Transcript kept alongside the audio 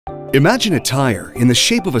Imagine a tire in the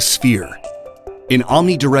shape of a sphere, an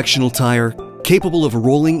omnidirectional tire capable of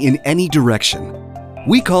rolling in any direction.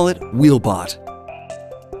 We call it Wheelbot.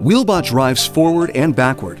 Wheelbot drives forward and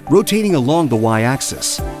backward, rotating along the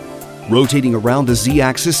y-axis. Rotating around the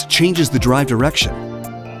z-axis changes the drive direction.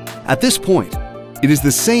 At this point, it is the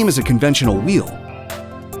same as a conventional wheel.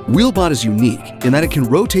 Wheelbot is unique in that it can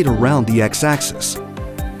rotate around the x-axis,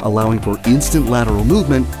 allowing for instant lateral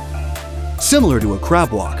movement, similar to a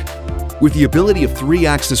crab walk. With the ability of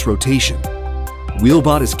 3-axis rotation,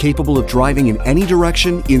 Wheelbot is capable of driving in any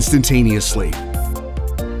direction instantaneously.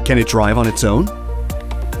 Can it drive on its own?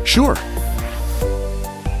 Sure.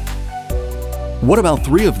 What about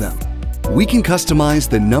 3 of them? We can customize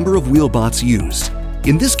the number of Wheelbots used.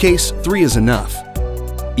 In this case, 3 is enough.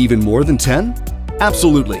 Even more than 10?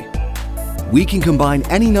 Absolutely. We can combine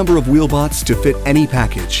any number of Wheelbots to fit any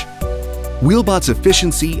package. Wheelbot's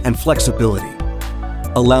efficiency and flexibility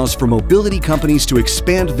allows for mobility companies to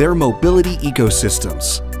expand their mobility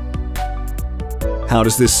ecosystems. How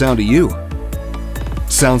does this sound to you?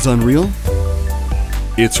 Sounds unreal?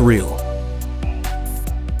 It's real.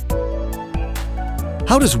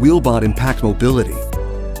 How does Wheelbot impact mobility?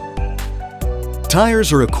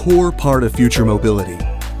 Tires are a core part of future mobility.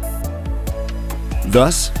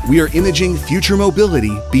 Thus, we are imaging future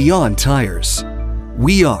mobility beyond tires.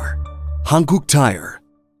 We are Hankook Tire.